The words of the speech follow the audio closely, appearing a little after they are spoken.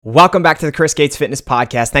Welcome back to the Chris Gates Fitness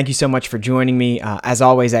Podcast. Thank you so much for joining me. As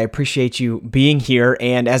always, I appreciate you being here.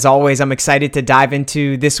 And as always, I'm excited to dive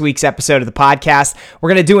into this week's episode of the podcast. We're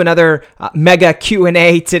going to do another mega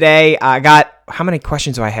Q&A today. I got, how many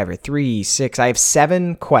questions do I have here? 3, 6. I have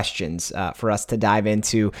 7 questions for us to dive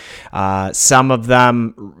into. Some of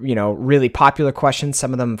them, really popular questions.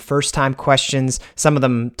 Some of them first-time questions. Some of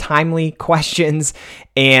them timely questions.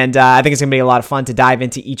 And I think it's going to be a lot of fun to dive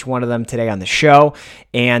into each one of them today on the show.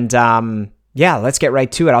 And let's get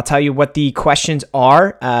right to it. I'll tell you what the questions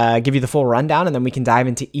are, give you the full rundown, and then we can dive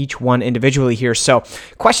into each one individually here. So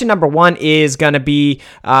question number 1 is going to be,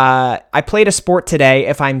 I played a sport today.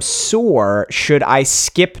 If I'm sore, should I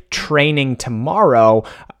skip training tomorrow,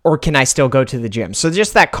 or can I still go to the gym? So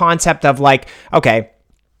just that concept of like, okay,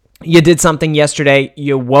 you did something yesterday,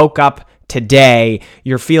 you woke up today,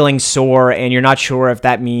 you're feeling sore, and you're not sure if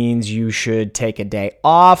that means you should take a day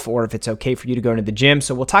off or if it's okay for you to go to the gym.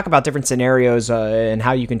 So we'll talk about different scenarios and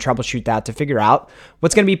how you can troubleshoot that to figure out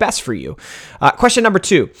what's going to be best for you. Question number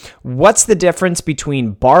 2, what's the difference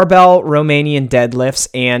between barbell Romanian deadlifts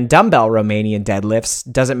and dumbbell Romanian deadlifts?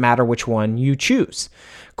 Doesn't matter which one you choose.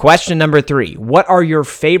 Question number 3, what are your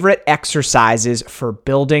favorite exercises for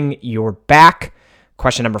building your back?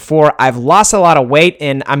 Question number 4, I've lost a lot of weight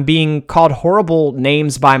and I'm being called horrible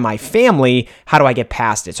names by my family. How do I get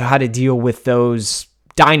past it? So how to deal with those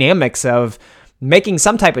dynamics of making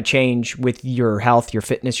some type of change with your health, your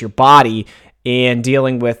fitness, your body, and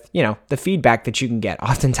dealing with, the feedback that you can get.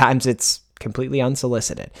 Oftentimes it's completely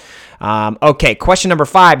unsolicited. Okay, question number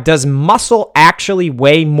 5, does muscle actually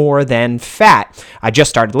weigh more than fat? I just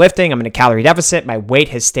started lifting. I'm in a calorie deficit. My weight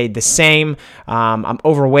has stayed the same. I'm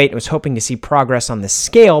overweight. I was hoping to see progress on the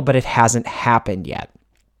scale, but it hasn't happened yet.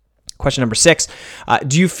 Question number 6,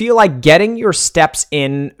 do you feel like getting your steps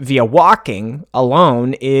in via walking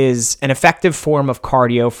alone is an effective form of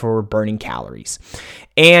cardio for burning calories?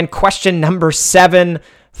 And question number 7,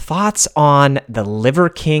 thoughts on the Liver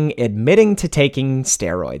King admitting to taking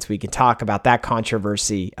steroids. We can talk about that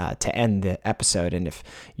controversy to end the episode. And if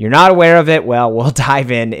you're not aware of it, well, we'll dive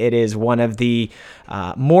in. It is one of the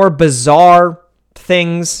more bizarre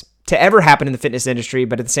things to ever happen in the fitness industry,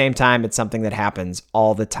 but at the same time, it's something that happens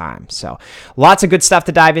all the time. So lots of good stuff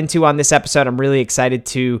to dive into on this episode. I'm really excited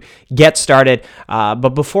to get started.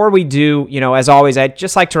 But before we do, as always, I'd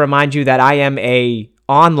just like to remind you that I am a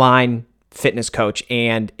online fitness coach.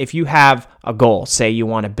 And if you have a goal, say you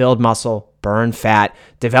want to build muscle, burn fat,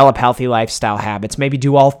 develop healthy lifestyle habits, maybe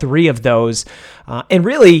do all 3 of those. And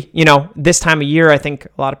really, this time of year, I think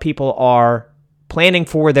a lot of people are planning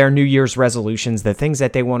for their New Year's resolutions, the things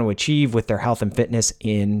that they want to achieve with their health and fitness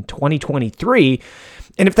in 2023.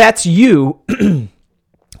 And if that's you,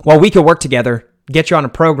 well, we could work together, get you on a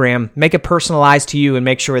program, make it personalized to you, and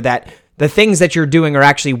make sure that the things that you're doing are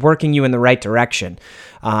actually working you in the right direction.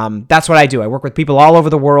 That's what I do. I work with people all over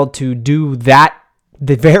the world to do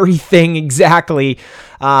the very thing exactly.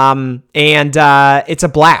 And it's a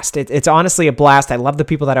blast. It's honestly a blast. I love the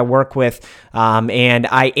people that I work with. And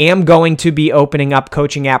I am going to be opening up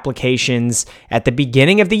coaching applications at the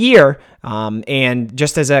beginning of the year. And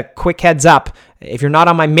just as a quick heads up, if you're not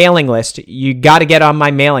on my mailing list, you got to get on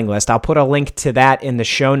my mailing list. I'll put a link to that in the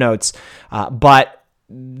show notes. But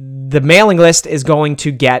the mailing list is going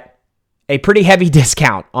to get a pretty heavy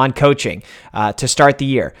discount on coaching to start the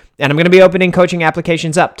year. And I'm going to be opening coaching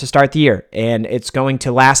applications up to start the year. And it's going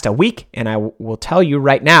to last a week. And I will tell you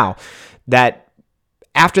right now that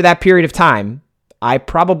after that period of time, I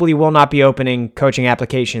probably will not be opening coaching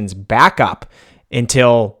applications back up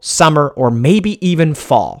until summer or maybe even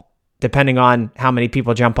fall, depending on how many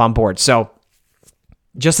people jump on board. So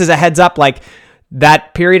just as a heads up,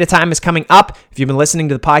 that period of time is coming up. If you've been listening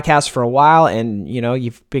to the podcast for a while and,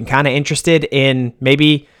 you've been kind of interested in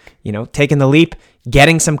maybe, taking the leap,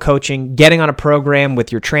 getting some coaching, getting on a program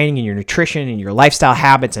with your training and your nutrition and your lifestyle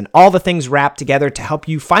habits and all the things wrapped together to help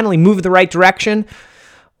you finally move the right direction,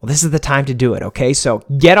 well, this is the time to do it, okay? So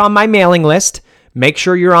get on my mailing list. Make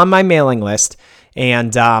sure you're on my mailing list.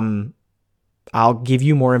 And I'll give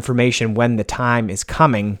you more information when the time is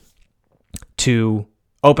coming to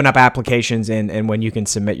open up applications and when you can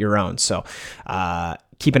submit your own. So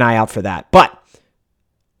keep an eye out for that. But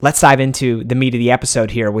let's dive into the meat of the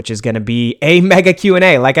episode here, which is going to be a mega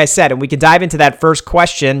Q&A, like I said. And we can dive into that first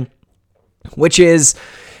question, which is,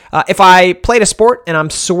 if I played a sport and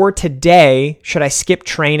I'm sore today, should I skip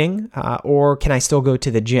training or can I still go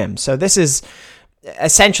to the gym? So this is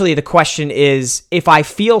essentially the question is, if I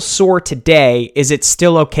feel sore today, is it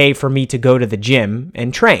still okay for me to go to the gym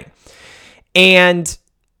and train? And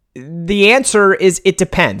the answer is it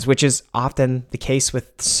depends, which is often the case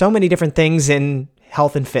with so many different things in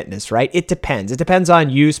health and fitness, right? It depends. It depends on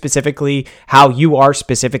you specifically, how you are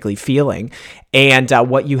specifically feeling, and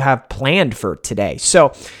what you have planned for today.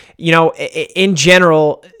 So, in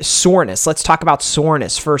general, soreness. Let's talk about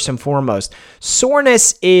soreness first and foremost.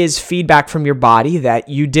 Soreness is feedback from your body that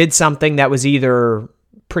you did something that was either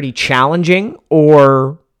pretty challenging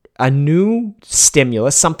or a new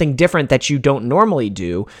stimulus, something different that you don't normally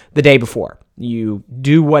do the day before. You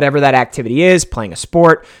do whatever that activity is, playing a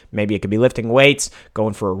sport, maybe it could be lifting weights,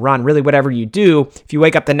 going for a run, really whatever you do. If you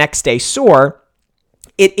wake up the next day sore,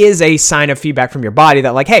 it is a sign of feedback from your body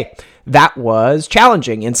that hey, that was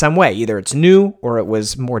challenging in some way. Either it's new or it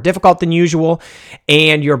was more difficult than usual,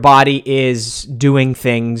 and your body is doing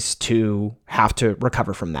things to have to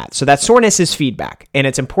recover from that. So that soreness is feedback, and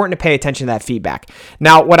it's important to pay attention to that feedback.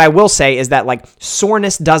 Now, what I will say is that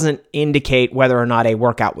soreness doesn't indicate whether or not a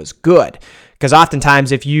workout was good, because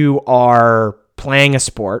oftentimes if you are playing a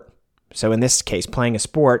sport, so in this case, playing a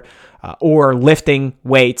sport, or lifting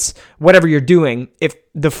weights, whatever you're doing, if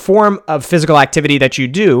the form of physical activity that you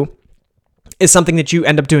do is something that you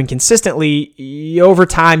end up doing consistently, over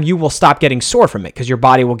time you will stop getting sore from it because your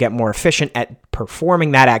body will get more efficient at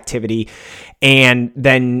performing that activity, and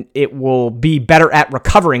then it will be better at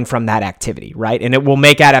recovering from that activity, right? And it will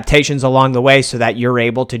make adaptations along the way so that you're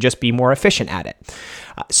able to just be more efficient at it.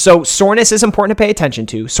 So soreness is important to pay attention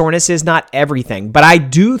to. Soreness is not everything, but I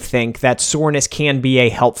do think that soreness can be a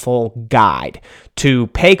helpful guide to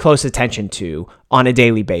pay close attention to on a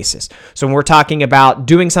daily basis. So when we're talking about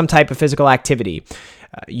doing some type of physical activity,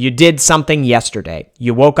 you did something yesterday,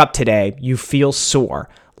 you woke up today, you feel sore.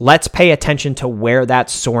 Let's pay attention to where that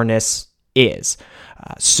soreness is.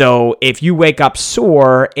 So if you wake up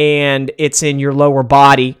sore and it's in your lower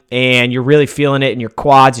body and you're really feeling it in your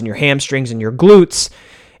quads and your hamstrings and your glutes,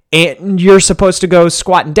 and you're supposed to go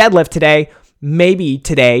squat and deadlift today, maybe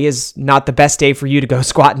today is not the best day for you to go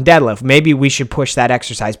squat and deadlift. Maybe we should push that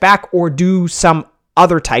exercise back or do some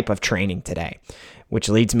other type of training today, which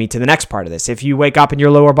leads me to the next part of this. If you wake up and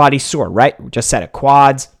your lower body's sore, right? We just said it,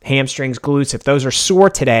 quads, hamstrings, glutes, if those are sore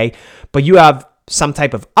today, but you have some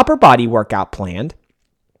type of upper body workout planned,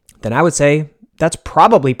 then I would say that's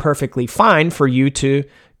probably perfectly fine for you to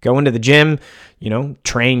go into the gym,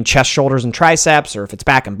 train chest, shoulders, and triceps, or if it's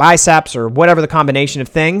back and biceps, or whatever the combination of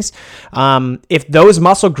things. If those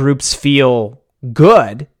muscle groups feel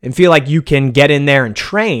good and feel like you can get in there and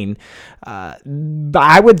train,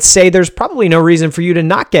 I would say there's probably no reason for you to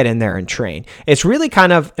not get in there and train. It's really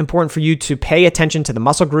kind of important for you to pay attention to the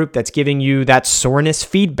muscle group that's giving you that soreness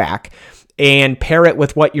feedback and pair it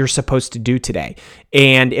with what you're supposed to do today.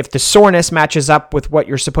 And if the soreness matches up with what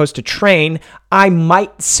you're supposed to train, I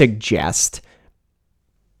might suggest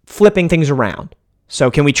flipping things around. So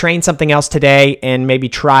can we train something else today and maybe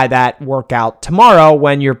try that workout tomorrow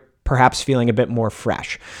when you're perhaps feeling a bit more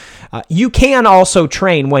fresh? You can also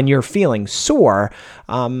train when you're feeling sore.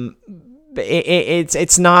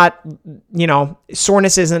 It's not,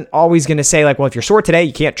 soreness isn't always going to say well, if you're sore today,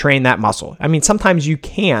 you can't train that muscle. I mean, sometimes you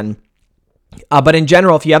can. But in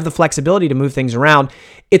general, if you have the flexibility to move things around,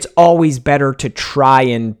 it's always better to try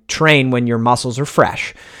and train when your muscles are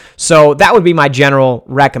fresh. So that would be my general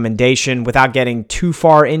recommendation without getting too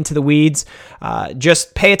far into the weeds.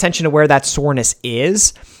 Just pay attention to where that soreness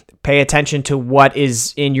is. Pay attention to what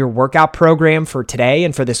is in your workout program for today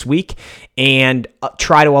and for this week, and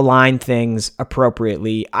try to align things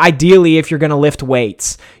appropriately. Ideally, if you're going to lift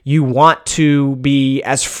weights, you want to be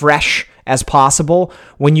as fresh as possible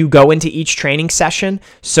when you go into each training session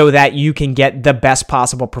so that you can get the best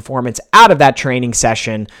possible performance out of that training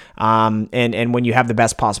session. And when you have the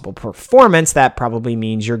best possible performance, that probably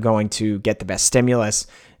means you're going to get the best stimulus.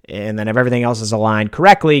 And then if everything else is aligned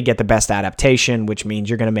correctly, get the best adaptation, which means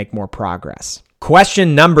you're going to make more progress.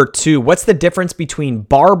 Question number 2, what's the difference between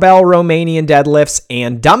barbell Romanian deadlifts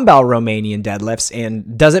and dumbbell Romanian deadlifts,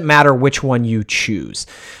 and does it matter which one you choose?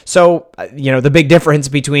 So, the big difference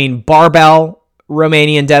between barbell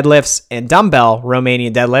Romanian deadlifts and dumbbell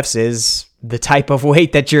Romanian deadlifts is the type of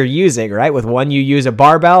weight that you're using, right? With one, you use a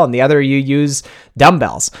barbell, and the other, you use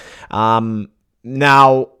dumbbells.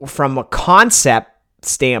 Now, from a concept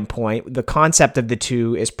standpoint, the concept of the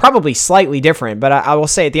two is probably slightly different, but I will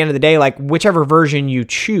say at the end of the day, whichever version you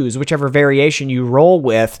choose, whichever variation you roll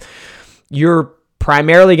with, you're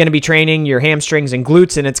primarily going to be training your hamstrings and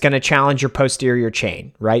glutes, and it's going to challenge your posterior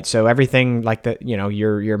chain, right? So everything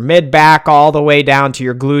your mid back all the way down to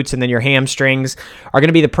your glutes and then your hamstrings are going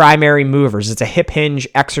to be the primary movers. It's a hip hinge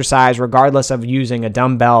exercise regardless of using a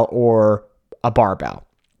dumbbell or a barbell.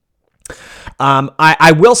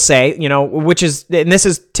 I will say, and this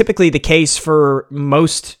is typically the case for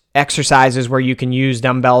most exercises where you can use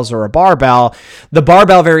dumbbells or a barbell, the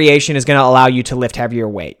barbell variation is going to allow you to lift heavier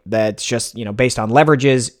weight. That's just, based on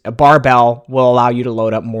leverages. A barbell will allow you to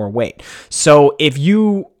load up more weight. So if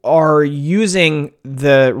you are using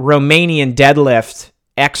the Romanian deadlift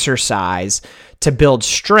exercise to build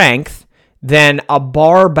strength, then a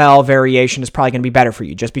barbell variation is probably going to be better for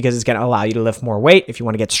you, just because it's going to allow you to lift more weight. If you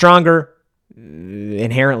want to get stronger,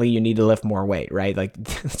 inherently you need to lift more weight, right? Like,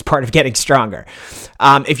 it's part of getting stronger.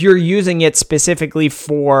 If you're using it specifically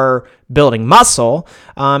for building muscle,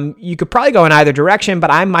 you could probably go in either direction, but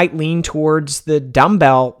I might lean towards the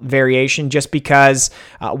dumbbell variation, just because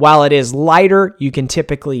while it is lighter, you can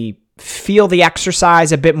typically feel the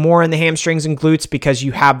exercise a bit more in the hamstrings and glutes, because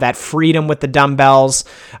you have that freedom with the dumbbells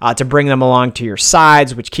to bring them along to your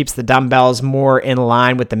sides, which keeps the dumbbells more in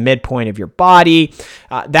line with the midpoint of your body.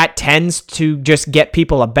 That tends to just get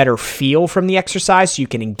people a better feel from the exercise, so you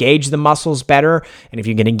can engage the muscles better. And if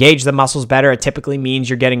you can engage the muscles better, it typically means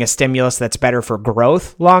you're getting a stimulus that's better for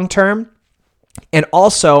growth long term. And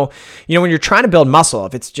also, when you're trying to build muscle,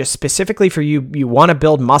 if it's just specifically for you want to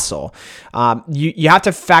build muscle, you have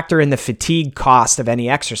to factor in the fatigue cost of any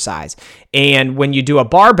exercise. And when you do a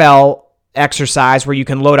barbell exercise where you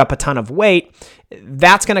can load up a ton of weight,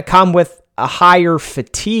 that's going to come with a higher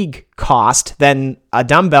fatigue cost than a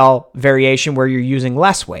dumbbell variation where you're using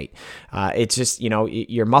less weight. It's just,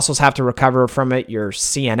 your muscles have to recover from it. Your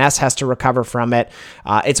CNS has to recover from it.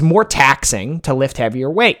 It's more taxing to lift heavier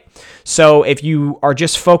weight. So if you are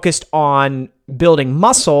just focused on building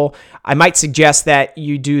muscle, I might suggest that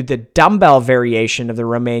you do the dumbbell variation of the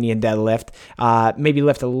Romanian deadlift, maybe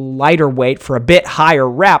lift a lighter weight for a bit higher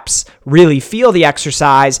reps, really feel the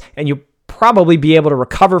exercise, and you probably be able to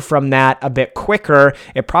recover from that a bit quicker.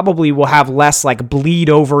 It probably will have less bleed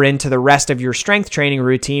over into the rest of your strength training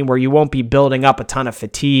routine, where you won't be building up a ton of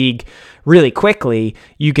fatigue really quickly.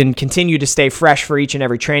 You can continue to stay fresh for each and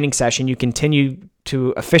every training session. You continue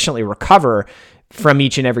to efficiently recover from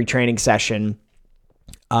each and every training session.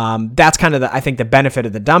 That's kind of I think the benefit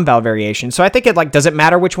of the dumbbell variation. So I think does it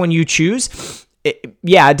matter which one you choose?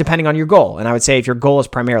 Yeah, depending on your goal. And I would say if your goal is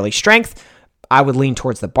primarily strength, I would lean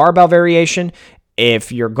towards the barbell variation.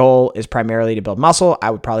 If your goal is primarily to build muscle, I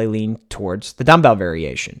would probably lean towards the dumbbell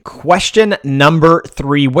variation. Question number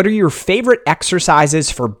 3, what are your favorite exercises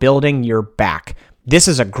for building your back? This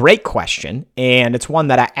is a great question, and it's one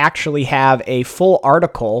that I actually have a full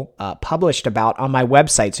article published about on my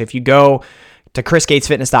website. So if you go to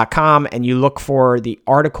chrisgatesfitness.com and you look for the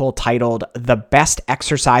article titled "The Best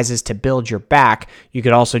Exercises to Build Your Back," you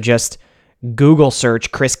could also just Google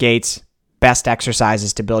search Chris Gates best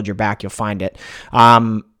exercises to build your back. You'll find it.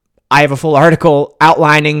 I have a full article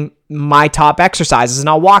outlining my top exercises, and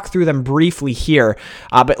I'll walk through them briefly here.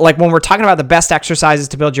 But when we're talking about the best exercises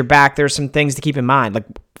to build your back, there's some things to keep in mind.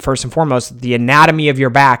 First and foremost, the anatomy of your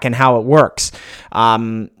back and how it works.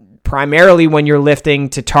 Primarily when you're lifting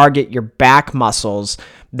to target your back muscles,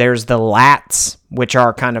 there's the lats, which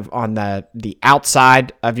are kind of on the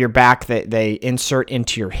outside of your back that they insert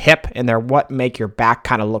into your hip, and they're what make your back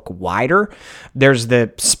kind of look wider. There's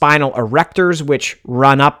the spinal erectors, which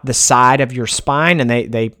run up the side of your spine, and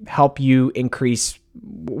they help you increase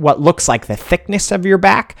what looks like the thickness of your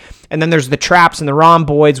back. And then there's the traps and the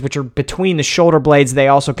rhomboids, which are between the shoulder blades. They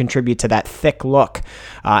also contribute to that thick look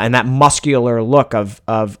and that muscular look of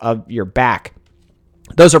your back.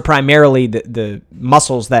 Those are primarily the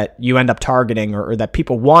muscles that you end up targeting or that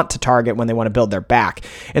people want to target when they want to build their back.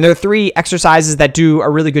 And there are 3 exercises that do a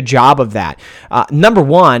really good job of that. Number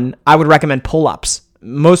 1, I would recommend pull-ups.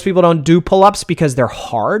 Most people don't do pull-ups because they're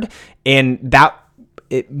hard, and that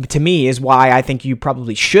to me is why I think you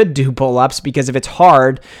probably should do pull-ups, because if it's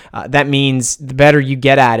hard, that means the better you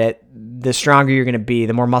get at it, the stronger you're going to be,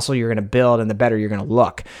 the more muscle you're going to build, and the better you're going to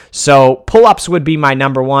look. So pull-ups would be my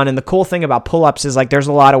number 1. And the cool thing about pull-ups is there's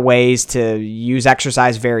a lot of ways to use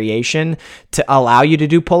exercise variation to allow you to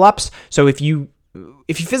do pull-ups. So if you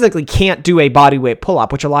physically can't do a bodyweight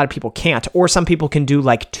pull-up, which a lot of people can't, or some people can do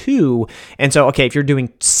 2, and so, okay, if you're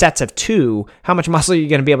doing sets of 2, how much muscle are you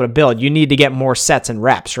going to be able to build? You need to get more sets and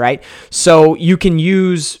reps, right? So you can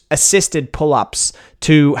use assisted pull-ups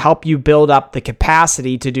to help you build up the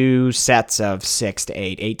capacity to do sets of 6 to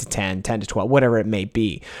 8, 8 to 10, 10 to 12, whatever it may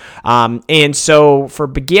be. And so for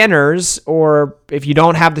beginners, or if you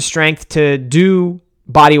don't have the strength to do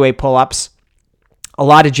bodyweight pull-ups, a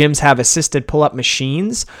lot of gyms have assisted pull-up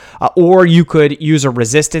machines, or you could use a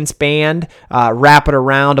resistance band, wrap it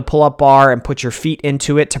around a pull-up bar and put your feet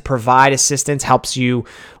into it to provide assistance. Helps you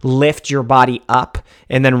lift your body up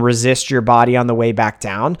and then resist your body on the way back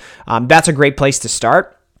down. That's a great place to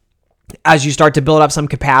start. As you start to build up some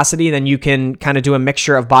capacity, then you can kind of do a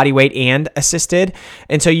mixture of body weight and assisted.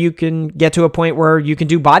 And so you can get to a point where you can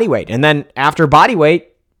do body weight. And then after body weight,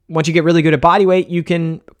 once you get really good at body weight, you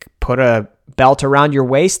can put a belt around your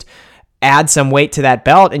waist, add some weight to that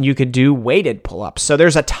belt, and you could do weighted pull-ups. So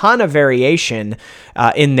there's a ton of variation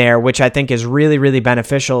in there, which I think is really, really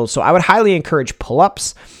beneficial. So I would highly encourage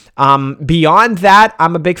pull-ups. Beyond that,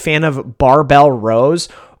 I'm a big fan of barbell rows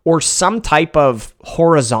or some type of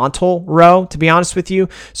horizontal row, to be honest with you.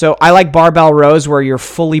 So I like barbell rows where you're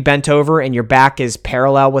fully bent over and your back is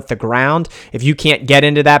parallel with the ground. If you can't get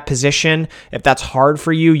into that position, if that's hard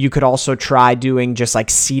for you, you could also try doing just like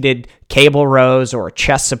seated cable rows or a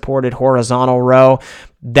chest supported horizontal row.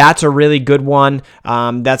 That's a really good one.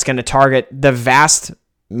 That's going to target the vast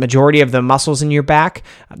majority of the muscles in your back.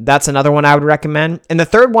 That's another one I would recommend. And the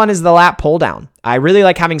third one is the lat pull down. I really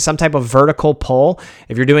like having some type of vertical pull.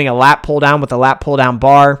 If you're doing a lat pull down with a lat pull down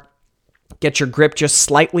bar, get your grip just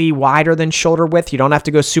slightly wider than shoulder width. You don't have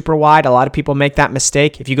to go super wide. A lot of people make that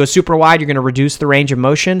mistake. If you go super wide, you're going to reduce the range of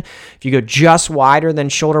motion. If you go just wider than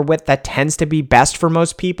shoulder width, that tends to be best for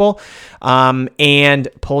most people. And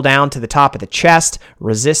pull down to the top of the chest,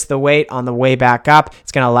 resist the weight on the way back up.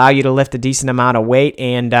 It's going to allow you to lift a decent amount of weight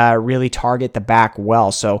and really target the back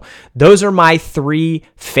well. So those are my three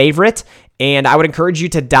favorite. And I would encourage you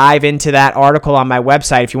to dive into that article on my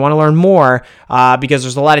website if you want to learn more, because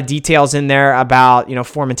there's a lot of details in there about,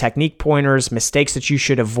 form and technique pointers, mistakes that you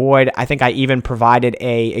should avoid. I think I even provided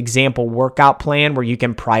a example workout plan where you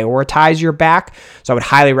can prioritize your back. So I would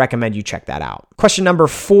highly recommend you check that out. Question number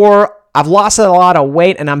 4, I've lost a lot of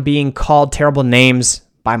weight and I'm being called terrible names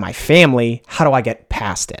by my family. How do I get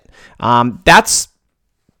past it? That's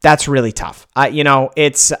really tough.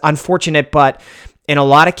 It's unfortunate, but in a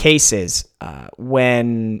lot of cases,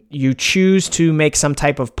 when you choose to make some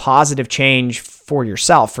type of positive change for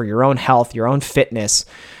yourself, for your own health, your own fitness,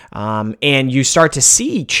 and you start to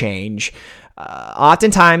see change,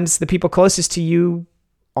 oftentimes the people closest to you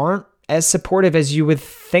aren't as supportive as you would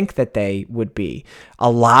think that they would be. A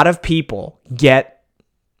lot of people get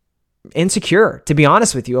insecure, to be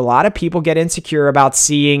honest with you. A lot of people get insecure about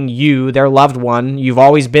seeing you, their loved one. You've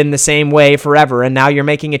always been the same way forever, and now you're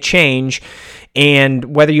making a change.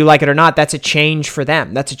 And whether you like it or not, that's a change for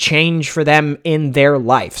them. That's a change for them in their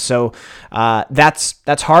life. So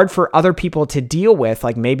that's hard for other people to deal with.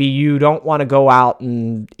 Like maybe you don't want to go out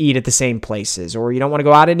and eat at the same places, or you don't want to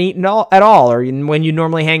go out and eat at all. Or when you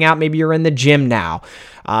normally hang out, maybe you're in the gym now.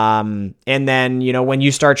 And then, when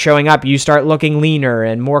you start showing up, you start looking leaner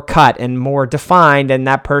and more cut and more defined, and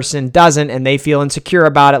that person doesn't, and they feel insecure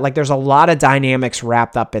about it. Like there's a lot of dynamics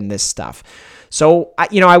wrapped up in this stuff. So,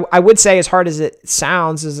 I would say, as hard as it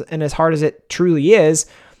sounds and as hard as it truly is,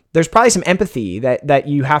 there's probably some empathy that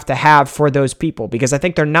you have to have for those people, because I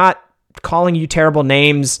think they're not calling you terrible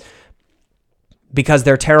names because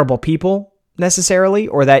they're terrible people necessarily,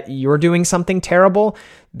 or that you're doing something terrible.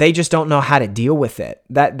 They just don't know how to deal with it.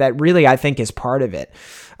 That really, I think, is part of it.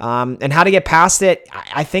 And how to get past it,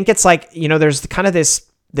 I think it's like, there's kind of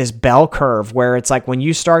this bell curve where it's like when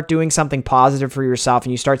you start doing something positive for yourself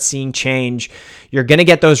and you start seeing change, you're going to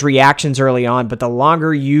get those reactions early on. But the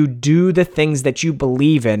longer you do the things that you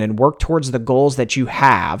believe in and work towards the goals that you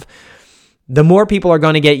have, the more people are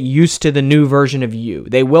going to get used to the new version of you.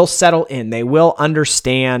 They will settle in. They will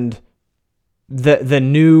understand the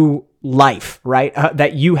new life, right?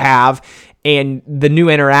 That you have, and the new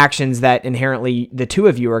interactions that inherently the two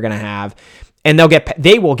of you are going to have. And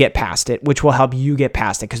they will get past it, which will help you get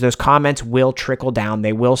past it, because those comments will trickle down.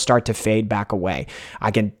 They will start to fade back away.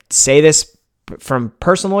 I can say this from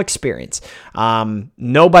personal experience.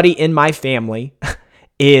 Nobody in my family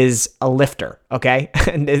is a lifter, okay?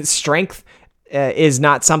 And strength is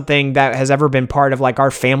not something that has ever been part of like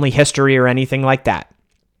our family history or anything like that.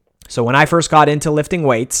 So when I first got into lifting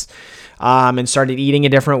weights, and started eating a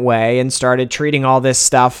different way and started treating all this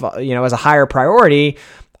stuff, as a higher priority,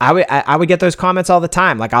 I would get those comments all the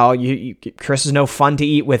time, like, "Oh, Chris is no fun to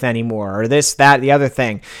eat with anymore," or this, that, the other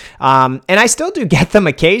thing. And I still do get them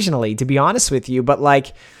occasionally, to be honest with you. But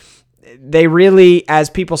like, they really, as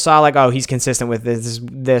people saw, like, "Oh, he's consistent with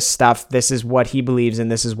this stuff. This is what he believes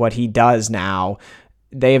and this is what he does now."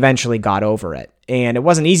 They eventually got over it. And it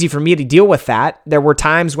wasn't easy for me to deal with that. There were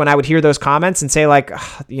times when I would hear those comments and say, like,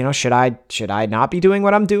 should I not be doing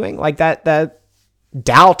what I'm doing? Like that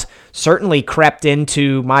doubt certainly crept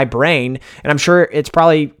into my brain, and I'm sure it's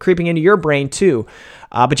probably creeping into your brain too.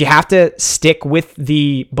 But you have to stick with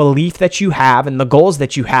the belief that you have and the goals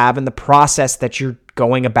that you have and the process that you're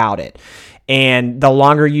going about it. And the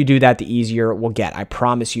longer you do that, the easier it will get. I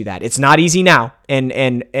promise you that. It's not easy now.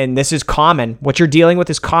 And this is common. What you're dealing with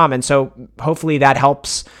is common. So hopefully that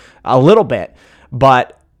helps a little bit.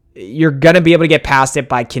 But you're going to be able to get past it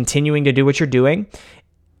by continuing to do what you're doing.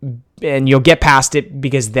 And you'll get past it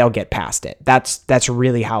because they'll get past it. That's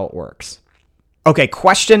really how it works. Okay,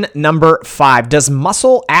 question number 5. Does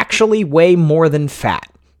muscle actually weigh more than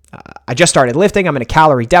fat? I just started lifting. I'm in a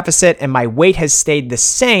calorie deficit and my weight has stayed the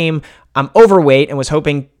same. I'm overweight and was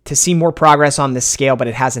hoping to see more progress on this scale, but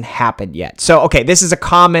it hasn't happened yet. So, okay, this is a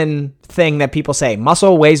common thing that people say.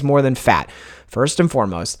 Muscle weighs more than fat. First and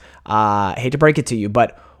foremost, I hate to break it to you,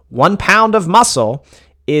 but 1 pound of muscle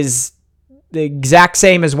is the exact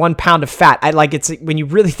same as 1 pound of fat. It's when you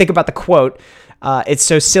really think about the quote, it's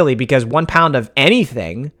so silly because 1 pound of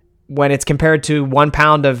anything, when it's compared to 1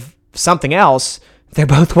 pound of something else, they're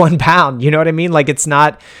both 1 pound. You know what I mean? Like it's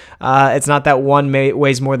not that one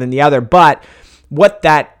weighs more than the other. But what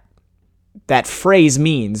that phrase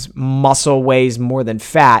means, muscle weighs more than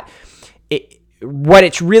fat. What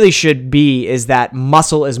it really should be is that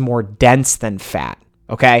muscle is more dense than fat.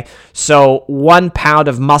 Okay, so 1 pound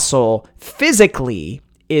of muscle physically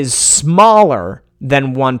is smaller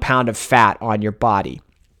than 1 pound of fat on your body.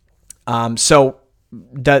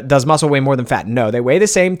 Does muscle weigh more than fat? No, they weigh the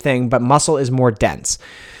same thing, but muscle is more dense.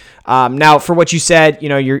 Now, for what you said,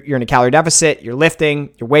 you're in a calorie deficit, you're lifting,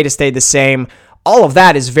 your weight has stayed the same. All of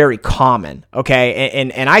that is very common, okay?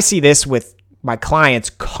 And I see this with my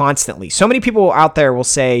clients constantly. So many people out there will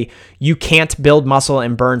say you can't build muscle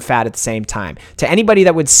and burn fat at the same time. To anybody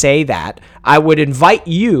that would say that, I would invite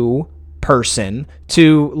you, person,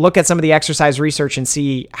 to look at some of the exercise research and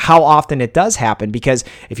see how often it does happen. Because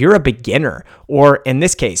if you're a beginner, or in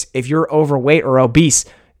this case, if you're overweight or obese,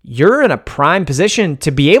 you're in a prime position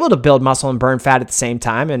to be able to build muscle and burn fat at the same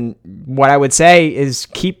time. And what I would say is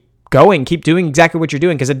keep going, keep doing exactly what you're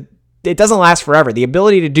doing, because it doesn't last forever. The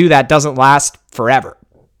ability to do that doesn't last forever.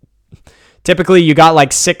 Typically, you got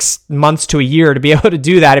like 6 months to a year to be able to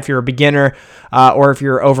do that if you're a beginner or if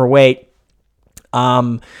you're overweight.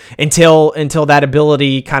 Until that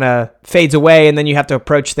ability kind of fades away, and then you have to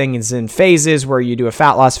approach things in phases where you do a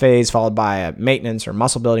fat loss phase followed by a maintenance or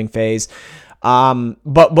muscle building phase.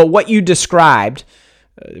 But what you described,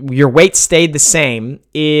 your weight stayed the same,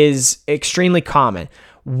 is extremely common.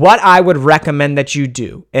 What I would recommend that you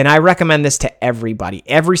do, and I recommend this to everybody,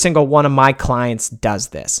 every single one of my clients does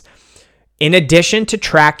this. In addition to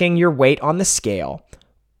tracking your weight on the scale,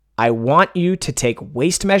 I want you to take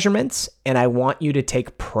waist measurements and I want you to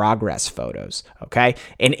take progress photos, okay?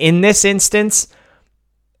 And in this instance,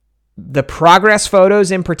 the progress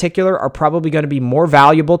photos in particular are probably going to be more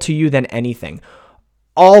valuable to you than anything.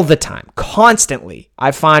 All the time, constantly,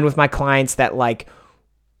 I find with my clients that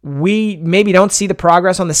we maybe don't see the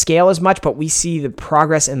progress on the scale as much, but we see the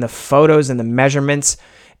progress in the photos and the measurements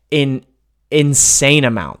in insane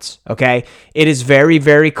amounts, okay? It is very,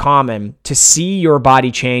 very common to see your body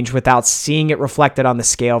change without seeing it reflected on the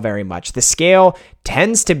scale very much. The scale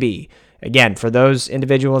tends to be, again, for those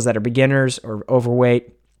individuals that are beginners or overweight,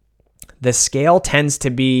 the scale tends to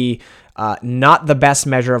be not the best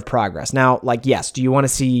measure of progress. Now, yes, do you want to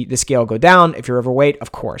see the scale go down if you're overweight?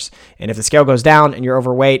 Of course. And if the scale goes down and you're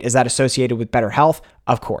overweight, is that associated with better health?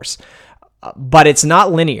 Of course. But it's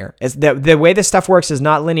not linear. The way this stuff works is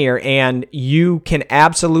not linear, and you can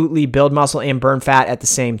absolutely build muscle and burn fat at the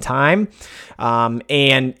same time.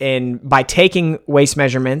 And by taking waist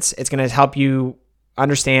measurements, it's going to help you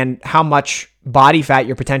understand how much body fat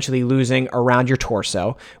you're potentially losing around your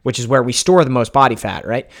torso, which is where we store the most body fat,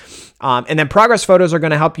 right? And then progress photos are going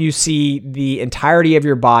to help you see the entirety of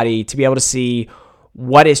your body to be able to see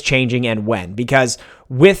what is changing and when. Because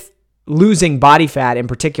with losing body fat in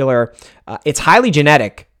particular, it's highly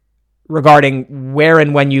genetic regarding where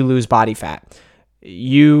and when you lose body fat.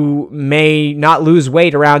 You may not lose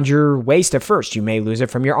weight around your waist at first. You may lose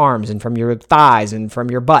it from your arms and from your thighs and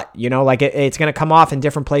from your butt. It's going to come off in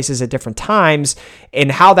different places at different times.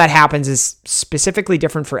 And how that happens is specifically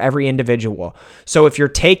different for every individual. So if you're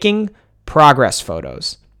taking progress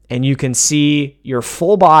photos and you can see your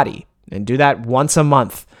full body, and do that once a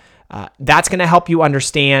month, that's going to help you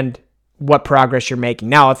understand what progress you're making.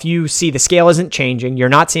 Now, if you see the scale isn't changing, you're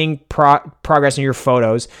not seeing progress in your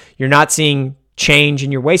photos, you're not seeing change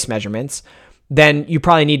in your waist measurements, then you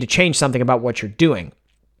probably need to change something about what you're doing.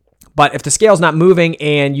 But if the scale's not moving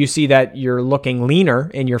and you see that you're looking leaner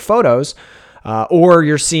in your photos, or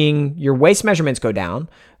you're seeing your waist measurements go down,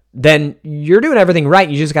 then you're doing everything right.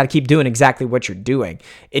 You just got to keep doing exactly what you're doing.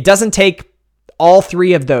 It doesn't take all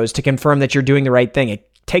three of those to confirm that you're doing the right thing.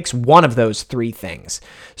 takes one of those three things.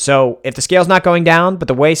 So if the scale's not going down, but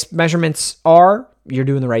the waist measurements are, you're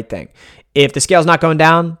doing the right thing. If the scale's not going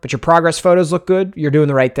down, but your progress photos look good, you're doing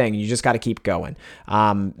the right thing. You just got to keep going.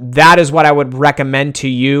 That is what I would recommend to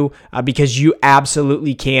you because you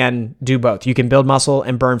absolutely can do both. You can build muscle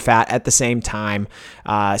and burn fat at the same time,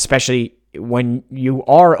 especially when you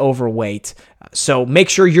are overweight. So make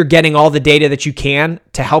sure you're getting all the data that you can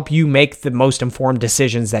to help you make the most informed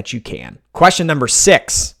decisions that you can. Question number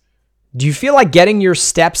 6. Do you feel like getting your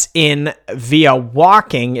steps in via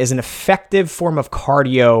walking is an effective form of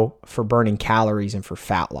cardio for burning calories and for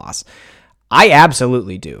fat loss? I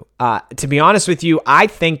absolutely do. To be honest with you, I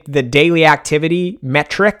think the daily activity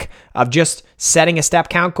metric of just setting a step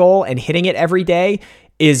count goal and hitting it every day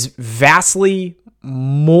is vastly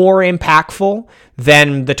more impactful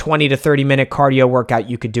than the 20 to 30 minute cardio workout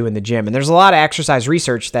you could do in the gym. And there's a lot of exercise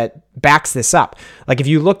research that backs this up. Like if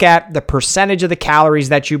you look at the percentage of the calories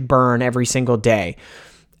that you burn every single day,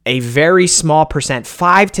 a very small percent,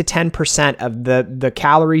 5 to 10% of the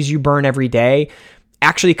calories you burn every day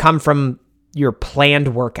actually come from your planned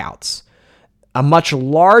workouts. A much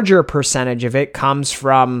larger percentage of it comes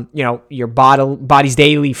from, your body's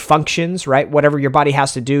daily functions, right? Whatever your body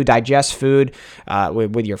has to do, digest food,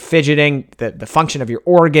 with your fidgeting, the function of your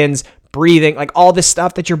organs, breathing, like all this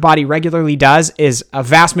stuff that your body regularly does is a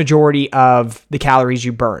vast majority of the calories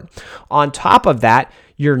you burn. On top of that,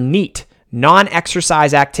 your NEAT,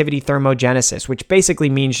 non-exercise activity thermogenesis, which basically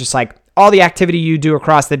means just like all the activity you do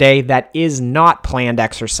across the day that is not planned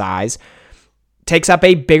exercise, takes up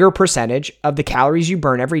a bigger percentage of the calories you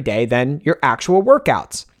burn every day than your actual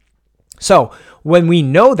workouts. So when we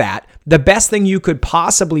know that, the best thing you could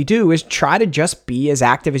possibly do is try to just be as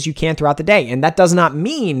active as you can throughout the day. And that does not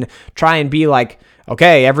mean try and be like,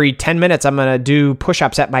 okay, every 10 minutes I'm going to do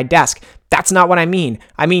push-ups at my desk. That's not what I mean.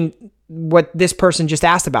 I mean what this person just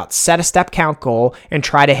asked about. Set a step count goal and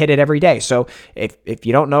try to hit it every day. So if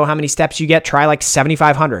you don't know how many steps you get, try like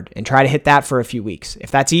 7,500 and try to hit that for a few weeks. If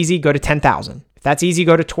that's easy, go to 10,000. If that's easy,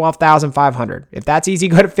 go to 12,500. If that's easy,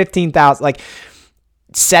 go to 15,000. Like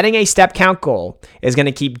setting a step count goal is going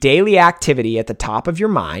to keep daily activity at the top of your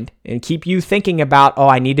mind and keep you thinking about,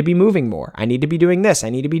 I need to be moving more. I need to be doing this. I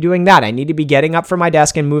need to be doing that. I need to be getting up from my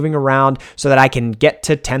desk and moving around so that I can get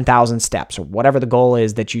to 10,000 steps or whatever the goal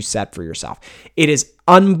is that you set for yourself. It is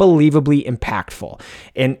unbelievably impactful.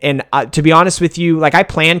 And to be honest with you, like I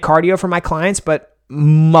plan cardio for my clients, but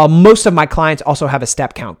most of my clients also have a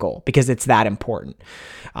step count goal because it's that important.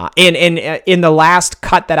 And in the last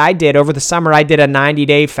cut that I did over the summer, I did a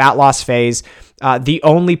 90-day fat loss phase. The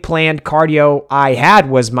only planned cardio I had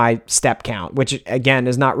was my step count, which again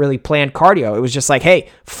is not really planned cardio. It was just like, hey,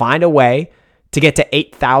 find a way to get to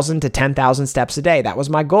 8,000 to 10,000 steps a day. That was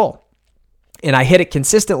my goal. And I hit it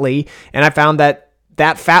consistently. And I found that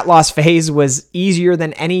fat loss phase was easier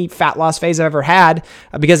than any fat loss phase I've ever had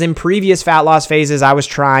because in previous fat loss phases, I was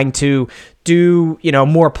trying to do,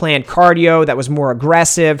 more planned cardio that was more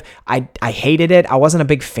aggressive. I hated it. I wasn't a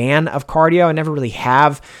big fan of cardio. I never really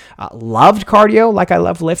have loved cardio like I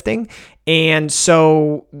love lifting. And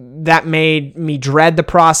so that made me dread the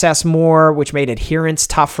process more, which made adherence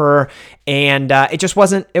tougher. And it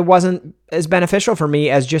wasn't as beneficial for me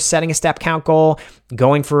as just setting a step count goal,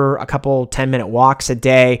 going for a couple 10-minute walks a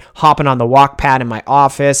day, hopping on the walk pad in my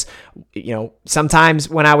office. Sometimes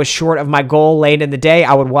when I was short of my goal late in the day,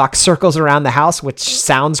 I would walk circles around the house, which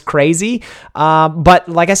sounds crazy. But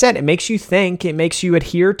like I said, it makes you think, it makes you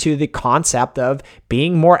adhere to the concept of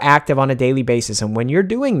being more active on a daily basis. And when you're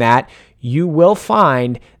doing that, you will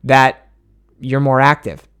find that you're more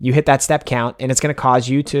active. You hit that step count and it's going to cause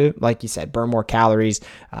you to, like you said, burn more calories,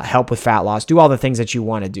 help with fat loss, do all the things that you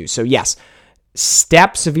want to do. So yes,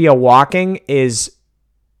 steps via walking is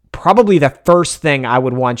probably the first thing I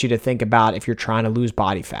would want you to think about if you're trying to lose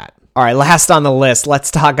body fat. All right, last on the list,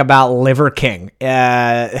 let's talk about Liver King.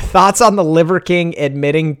 Thoughts on the Liver King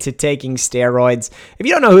admitting to taking steroids. If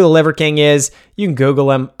you don't know who the Liver King is, you can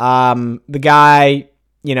Google him. The guy,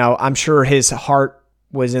 I'm sure his heart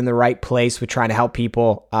was in the right place with trying to help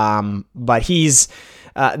people. But he's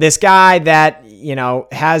this guy that,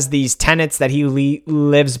 has these tenets that he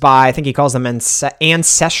lives by. I think he calls them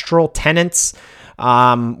ancestral tenets,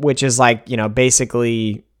 which is like,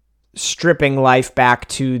 basically stripping life back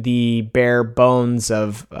to the bare bones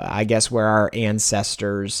of, I guess, where our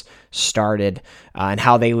ancestors started and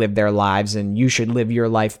how they lived their lives. And you should live your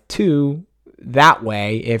life too that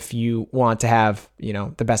way if you want to have,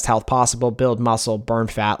 the best health possible, build muscle, burn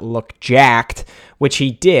fat, look jacked, which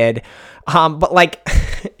he did. But like,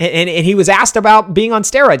 and he was asked about being on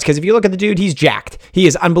steroids because if you look at the dude, he's jacked. He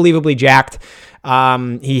is unbelievably jacked.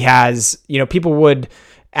 He has, people would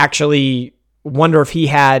actually wonder if he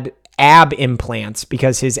had ab implants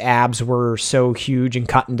because his abs were so huge and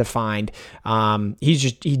cut and defined.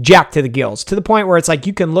 He jacked to the gills, to the point where it's like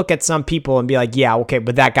you can look at some people and be like, yeah, okay,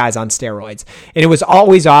 but that guy's on steroids. And it was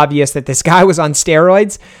always obvious that this guy was on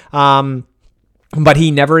steroids, but he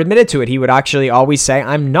never admitted to it. He would actually always say,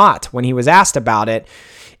 I'm not, when he was asked about it.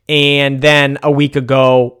 And then a week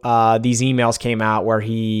ago, these emails came out where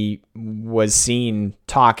he was seen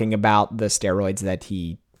talking about the steroids that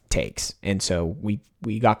he takes. And so we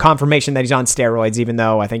got confirmation that he's on steroids, even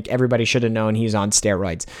though I think everybody should have known he's on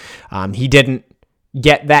steroids. He didn't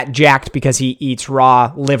get that jacked because he eats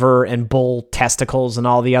raw liver and bull testicles and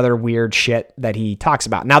all the other weird shit that he talks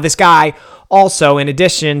about. Now, this guy also, in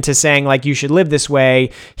addition to saying like you should live this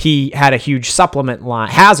way, he had a huge supplement line,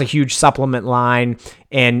 has a huge supplement line,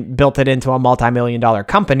 and built it into a multi-million-dollar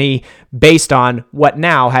company based on what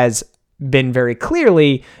now has been very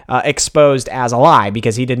clearly exposed as a lie,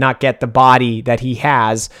 because he did not get the body that he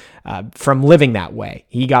has from living that way.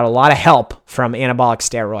 He got a lot of help from anabolic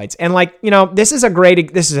steroids. And this is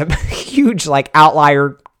a huge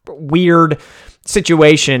outlier, weird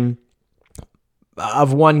situation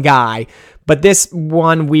of one guy. But this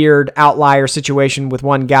one weird outlier situation with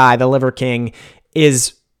one guy, the Liver King,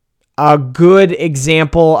 is a good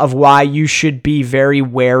example of why you should be very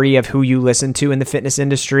wary of who you listen to in the fitness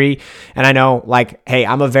industry. And I know, hey,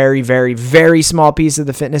 I'm a very, very, very small piece of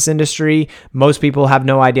the fitness industry. Most people have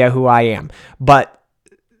no idea who I am. But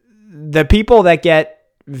the people that get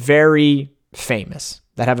very famous,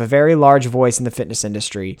 that have a very large voice in the fitness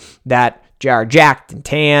industry, that are jacked and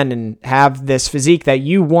tan and have this physique that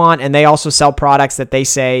you want, and they also sell products that they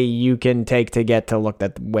say you can take to get to look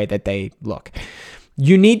that the way that they look.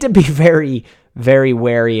 You need to be very, very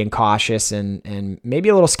wary and cautious and maybe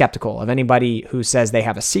a little skeptical of anybody who says they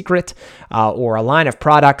have a secret or a line of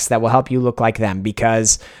products that will help you look like them,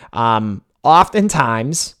 because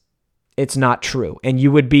oftentimes it's not true. And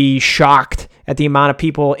you would be shocked at the amount of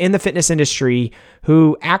people in the fitness industry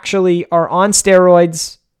who actually are on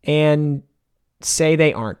steroids and say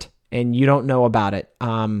they aren't, and you don't know about it.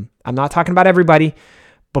 I'm not talking about everybody,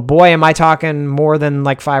 but boy, am I talking more than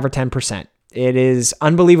 5 or 10%. It is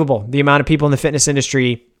unbelievable the amount of people in the fitness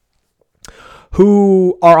industry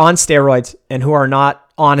who are on steroids and who are not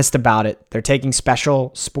honest about it. They're taking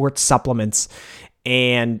special sports supplements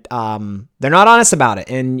and they're not honest about it.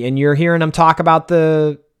 And you're hearing them talk about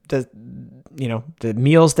the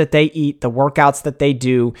meals that they eat, the workouts that they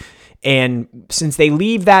do. And since they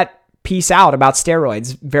leave that piece out about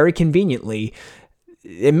steroids very conveniently,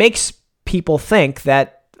 it makes people think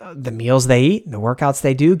that the meals they eat, the workouts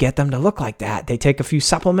they do, get them to look like that. They take a few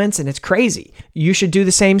supplements and it's crazy. You should do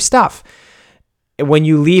the same stuff. When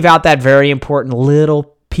you leave out that very important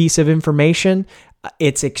little piece of information,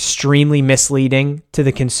 it's extremely misleading to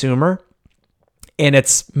the consumer, and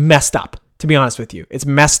it's messed up, to be honest with you. It's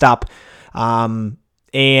messed up.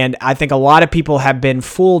 And I think a lot of people have been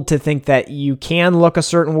fooled to think that you can look a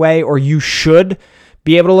certain way, or you should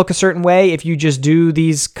be able to look a certain way if you just do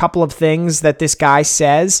these couple of things that this guy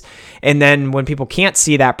says. And then when people can't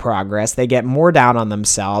see that progress, they get more down on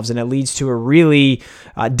themselves, and it leads to a really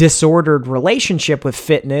disordered relationship with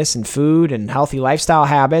fitness and food and healthy lifestyle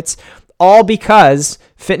habits, all because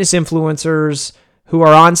fitness influencers who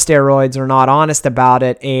are on steroids are not honest about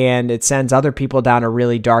it, and it sends other people down a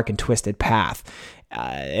really dark and twisted path.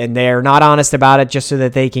 And they're not honest about it just so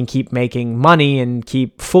that they can keep making money and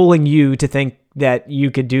keep fooling you to think that you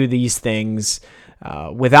could do these things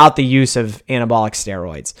without the use of anabolic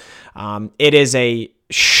steroids. It is a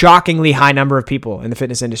shockingly high number of people in the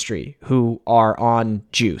fitness industry who are on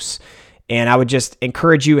juice. And I would just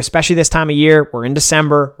encourage you, especially this time of year, we're in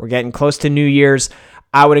December, we're getting close to New Year's.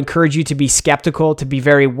 I would encourage you to be skeptical, to be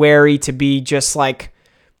very wary, to be just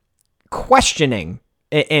questioning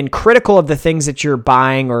and critical of the things that you're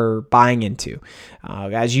buying or buying into.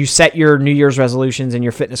 As you set your New Year's resolutions and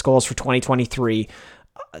your fitness goals for 2023,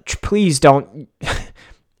 please don't,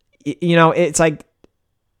 it's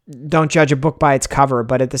don't judge a book by its cover,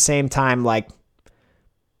 but at the same time,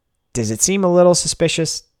 does it seem a little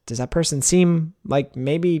suspicious? Does that person seem like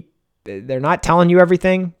maybe they're not telling you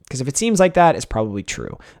everything? Because if it seems like that, it's probably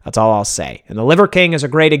true. That's all I'll say. And the Liver King is a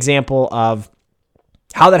great example of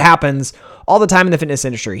how that happens all the time in the fitness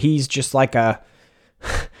industry. He's just like I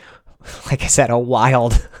said, a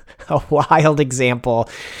wild example.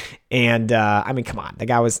 And come on,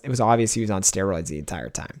 it was obvious he was on steroids the entire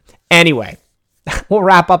time. Anyway, we'll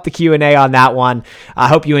wrap up the Q&A on that one. I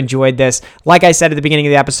hope you enjoyed this. Like I said at the beginning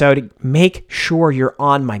of the episode, make sure you're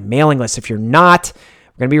on my mailing list. If you're not,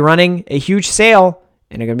 we're going to be running a huge sale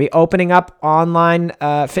and they're going to be opening up online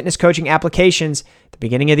fitness coaching applications at the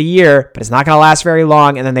beginning of the year, but it's not going to last very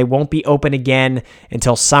long, and then they won't be open again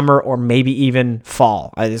until summer or maybe even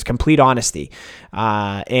fall. It's complete honesty.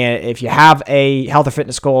 And if you have a health or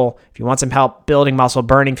fitness goal, if you want some help building muscle,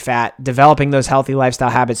 burning fat, developing those healthy lifestyle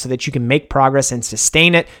habits so that you can make progress and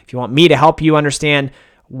sustain it, if you want me to help you understand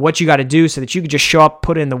what you got to do so that you can just show up,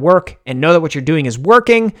 put in the work, and know that what you're doing is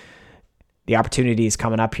working, the opportunity is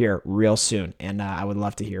coming up here real soon, and I would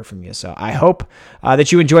love to hear from you. So I hope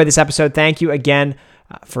that you enjoyed this episode. Thank you again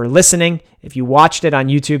for listening. If you watched it on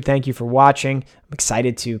YouTube, thank you for watching. I'm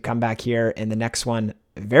excited to come back here in the next one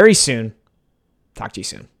very soon. Talk to you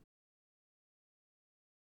soon.